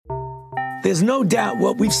There's no doubt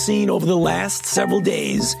what we've seen over the last several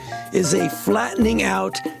days is a flattening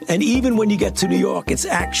out, and even when you get to New York, it's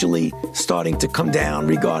actually starting to come down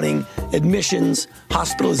regarding admissions,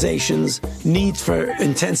 hospitalizations, needs for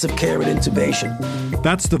intensive care and intubation.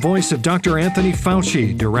 That's the voice of Dr. Anthony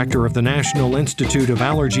Fauci, director of the National Institute of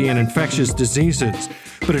Allergy and Infectious Diseases.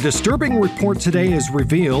 But a disturbing report today has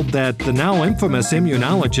revealed that the now infamous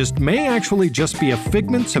immunologist may actually just be a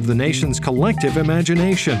figment of the nation's collective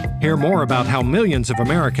imagination. Hear more about how millions of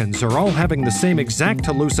Americans are all having the same exact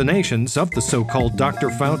hallucinations of the so-called Dr.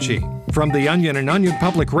 Fauci. From The Onion and Onion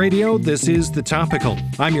Public Radio, this is The Topical.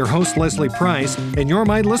 I'm your host, Leslie Price, and you're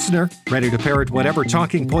my listener, ready to parrot whatever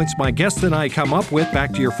talking points my guests and I come up with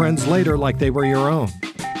back to your friends later like they were your own.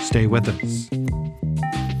 Stay with us.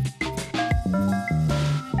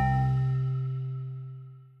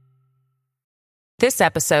 This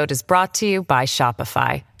episode is brought to you by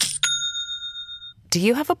Shopify. Do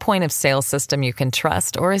you have a point of sale system you can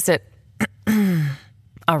trust, or is it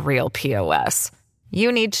a real POS?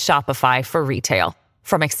 You need Shopify for retail.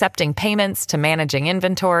 From accepting payments to managing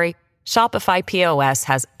inventory, Shopify POS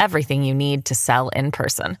has everything you need to sell in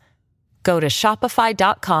person. Go to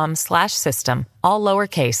shopify.com/system, all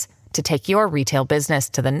lowercase, to take your retail business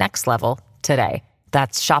to the next level today.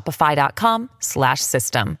 That's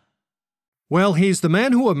shopify.com/system. Well, he's the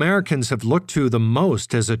man who Americans have looked to the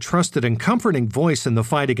most as a trusted and comforting voice in the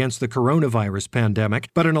fight against the coronavirus pandemic.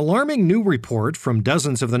 But an alarming new report from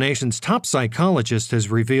dozens of the nation's top psychologists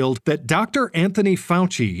has revealed that Dr. Anthony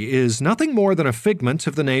Fauci is nothing more than a figment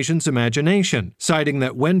of the nation's imagination, citing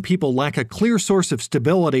that when people lack a clear source of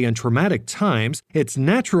stability in traumatic times, it's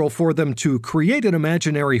natural for them to create an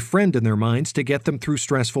imaginary friend in their minds to get them through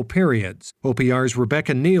stressful periods. OPR's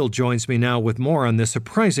Rebecca Neal joins me now with more on this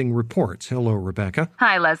surprising report. Hello, Rebecca.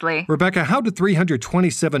 Hi, Leslie. Rebecca, how did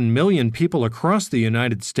 327 million people across the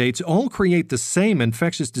United States all create the same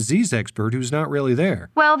infectious disease expert who's not really there?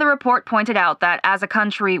 Well, the report pointed out that as a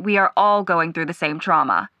country, we are all going through the same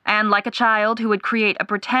trauma. And like a child who would create a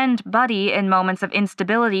pretend buddy in moments of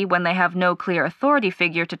instability when they have no clear authority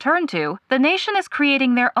figure to turn to, the nation is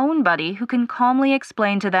creating their own buddy who can calmly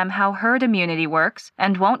explain to them how herd immunity works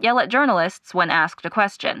and won't yell at journalists when asked a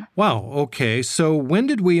question. Wow, okay, so when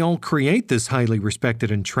did we all create this highly respected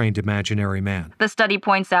and trained imaginary man? The study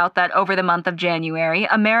points out that over the month of January,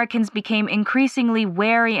 Americans became increasingly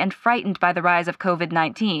wary and frightened by the rise of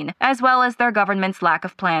COVID-19, as well as their government's lack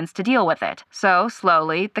of plans to deal with it. So,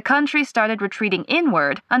 slowly, the country started retreating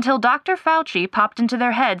inward until Dr. Fauci popped into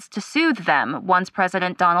their heads to soothe them once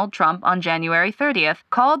President Donald Trump on January 30th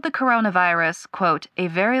called the coronavirus, quote, a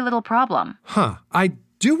very little problem. I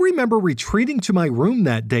do remember retreating to my room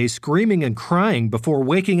that day screaming and crying before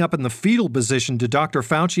waking up in the fetal position to Dr.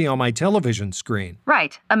 Fauci on my television screen.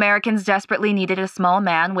 Right. Americans desperately needed a small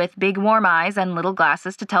man with big warm eyes and little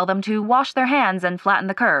glasses to tell them to wash their hands and flatten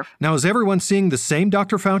the curve. Now, is everyone seeing the same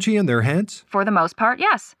Dr. Fauci in their heads? For the most part,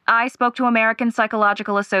 yes. I spoke to American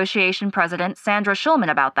Psychological Association President Sandra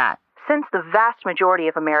Schulman about that. Since the vast majority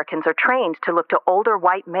of Americans are trained to look to older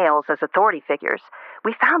white males as authority figures,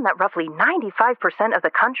 we found that roughly 95% of the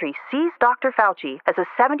country sees Dr. Fauci as a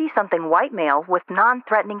 70-something white male with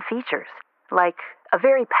non-threatening features, like a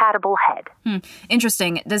very pattable head.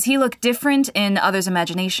 Interesting. Does he look different in others'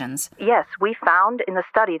 imaginations? Yes, we found in the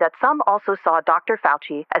study that some also saw Dr.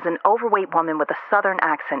 Fauci as an overweight woman with a southern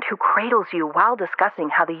accent who cradles you while discussing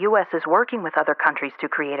how the U.S. is working with other countries to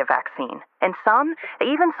create a vaccine. And some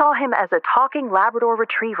even saw him as a talking Labrador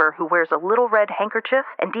retriever who wears a little red handkerchief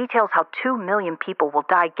and details how 2 million people will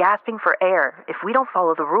die gasping for air if we don't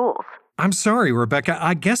follow the rules. I'm sorry, Rebecca.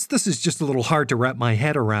 I guess this is just a little hard to wrap my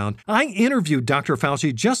head around. I interviewed Dr.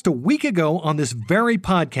 Fauci just a week ago on this very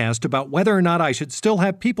podcast about whether or not I should still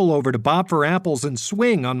have people over to bob for apples and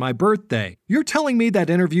swing on my birthday. You're telling me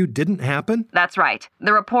that interview didn't happen? That's right.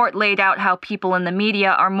 The report laid out how people in the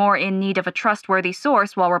media are more in need of a trustworthy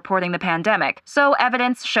source while reporting the pandemic. So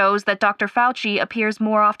evidence shows that Dr. Fauci appears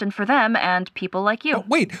more often for them and people like you.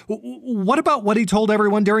 Wait, what about what he told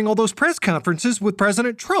everyone during all those press conferences with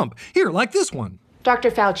President Trump? Here, like this one.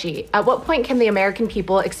 Dr. Fauci, at what point can the American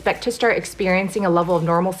people expect to start experiencing a level of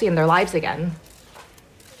normalcy in their lives again?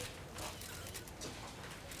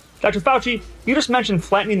 Dr. Fauci, you just mentioned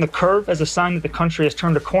flattening the curve as a sign that the country has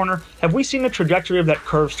turned a corner. Have we seen the trajectory of that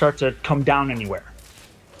curve start to come down anywhere?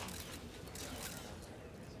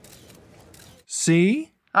 See?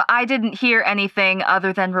 I didn't hear anything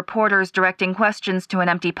other than reporters directing questions to an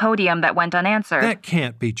empty podium that went unanswered. That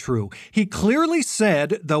can't be true. He clearly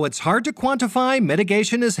said, though it's hard to quantify,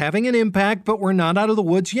 mitigation is having an impact, but we're not out of the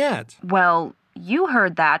woods yet. Well, you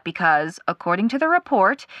heard that because, according to the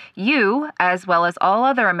report, you, as well as all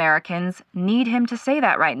other Americans, need him to say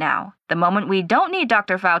that right now. The moment we don't need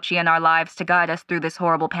Dr. Fauci in our lives to guide us through this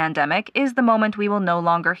horrible pandemic is the moment we will no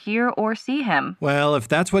longer hear or see him. Well, if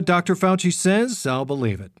that's what Dr. Fauci says, I'll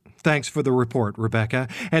believe it. Thanks for the report, Rebecca.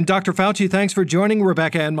 And Dr. Fauci, thanks for joining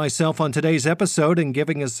Rebecca and myself on today's episode and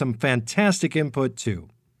giving us some fantastic input, too.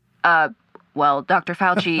 Well, Dr.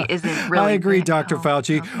 Fauci isn't really... I agree, Dr.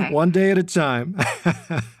 Fauci. Okay. One day at a time.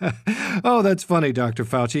 Oh, that's funny, Dr.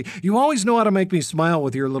 Fauci. You always know how to make me smile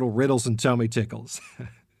with your little riddles and tummy tickles.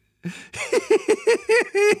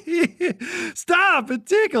 Stop, it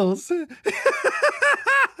tickles.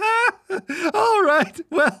 All right,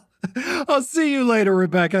 well, I'll see you later,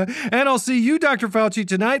 Rebecca. And I'll see you, Dr. Fauci,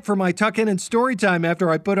 tonight for my tuck-in and story time after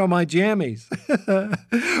I put on my jammies.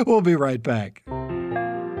 We'll be right back.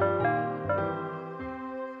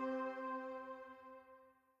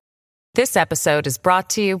 This episode is brought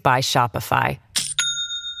to you by Shopify.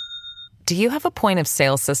 Do you have a point of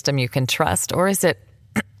sale system you can trust, or is it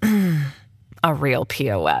a real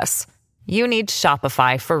POS? You need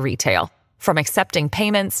Shopify for retail. From accepting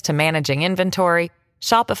payments to managing inventory,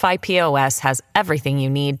 Shopify POS has everything you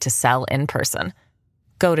need to sell in person.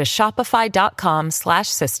 Go to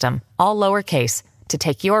shopify.com/system, all lowercase, to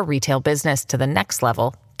take your retail business to the next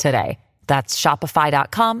level today. That's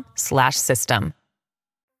shopify.com/system.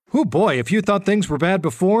 Oh boy, if you thought things were bad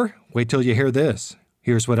before, wait till you hear this.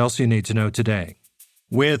 Here's what else you need to know today.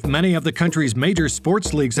 With many of the country's major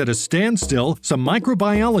sports leagues at a standstill, some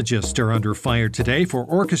microbiologists are under fire today for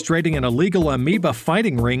orchestrating an illegal amoeba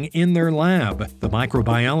fighting ring in their lab. The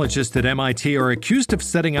microbiologists at MIT are accused of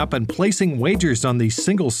setting up and placing wagers on these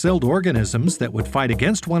single-celled organisms that would fight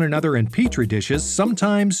against one another in petri dishes,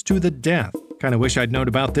 sometimes to the death. Kind of wish I'd known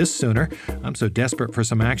about this sooner. I'm so desperate for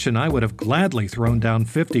some action, I would have gladly thrown down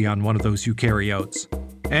 50 on one of those eukaryotes.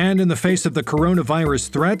 And in the face of the coronavirus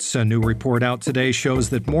threats, a new report out today shows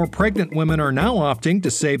that more pregnant women are now opting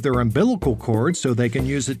to save their umbilical cord so they can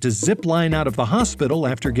use it to zip line out of the hospital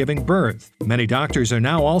after giving birth. Many doctors are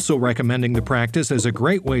now also recommending the practice as a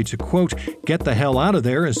great way to, quote, get the hell out of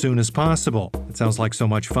there as soon as possible. It sounds like so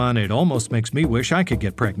much fun, it almost makes me wish I could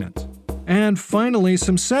get pregnant. And finally,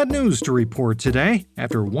 some sad news to report today.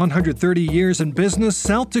 After 130 years in business,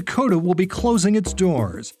 South Dakota will be closing its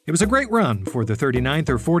doors. It was a great run for the 39th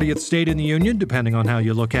or 40th state in the Union, depending on how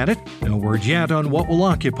you look at it. No word yet on what will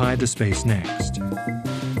occupy the space next.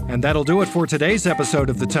 And that'll do it for today's episode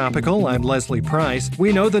of The Topical. I'm Leslie Price.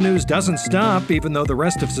 We know the news doesn't stop, even though the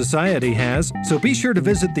rest of society has, so be sure to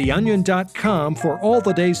visit theonion.com for all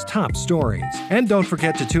the day's top stories. And don't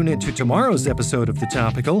forget to tune in to tomorrow's episode of The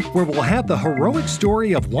Topical, where we'll have the heroic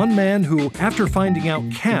story of one man who, after finding out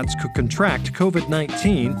cats could contract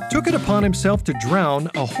COVID-19, took it upon himself to drown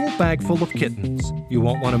a whole bag full of kittens. You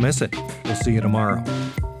won't want to miss it. We'll see you tomorrow.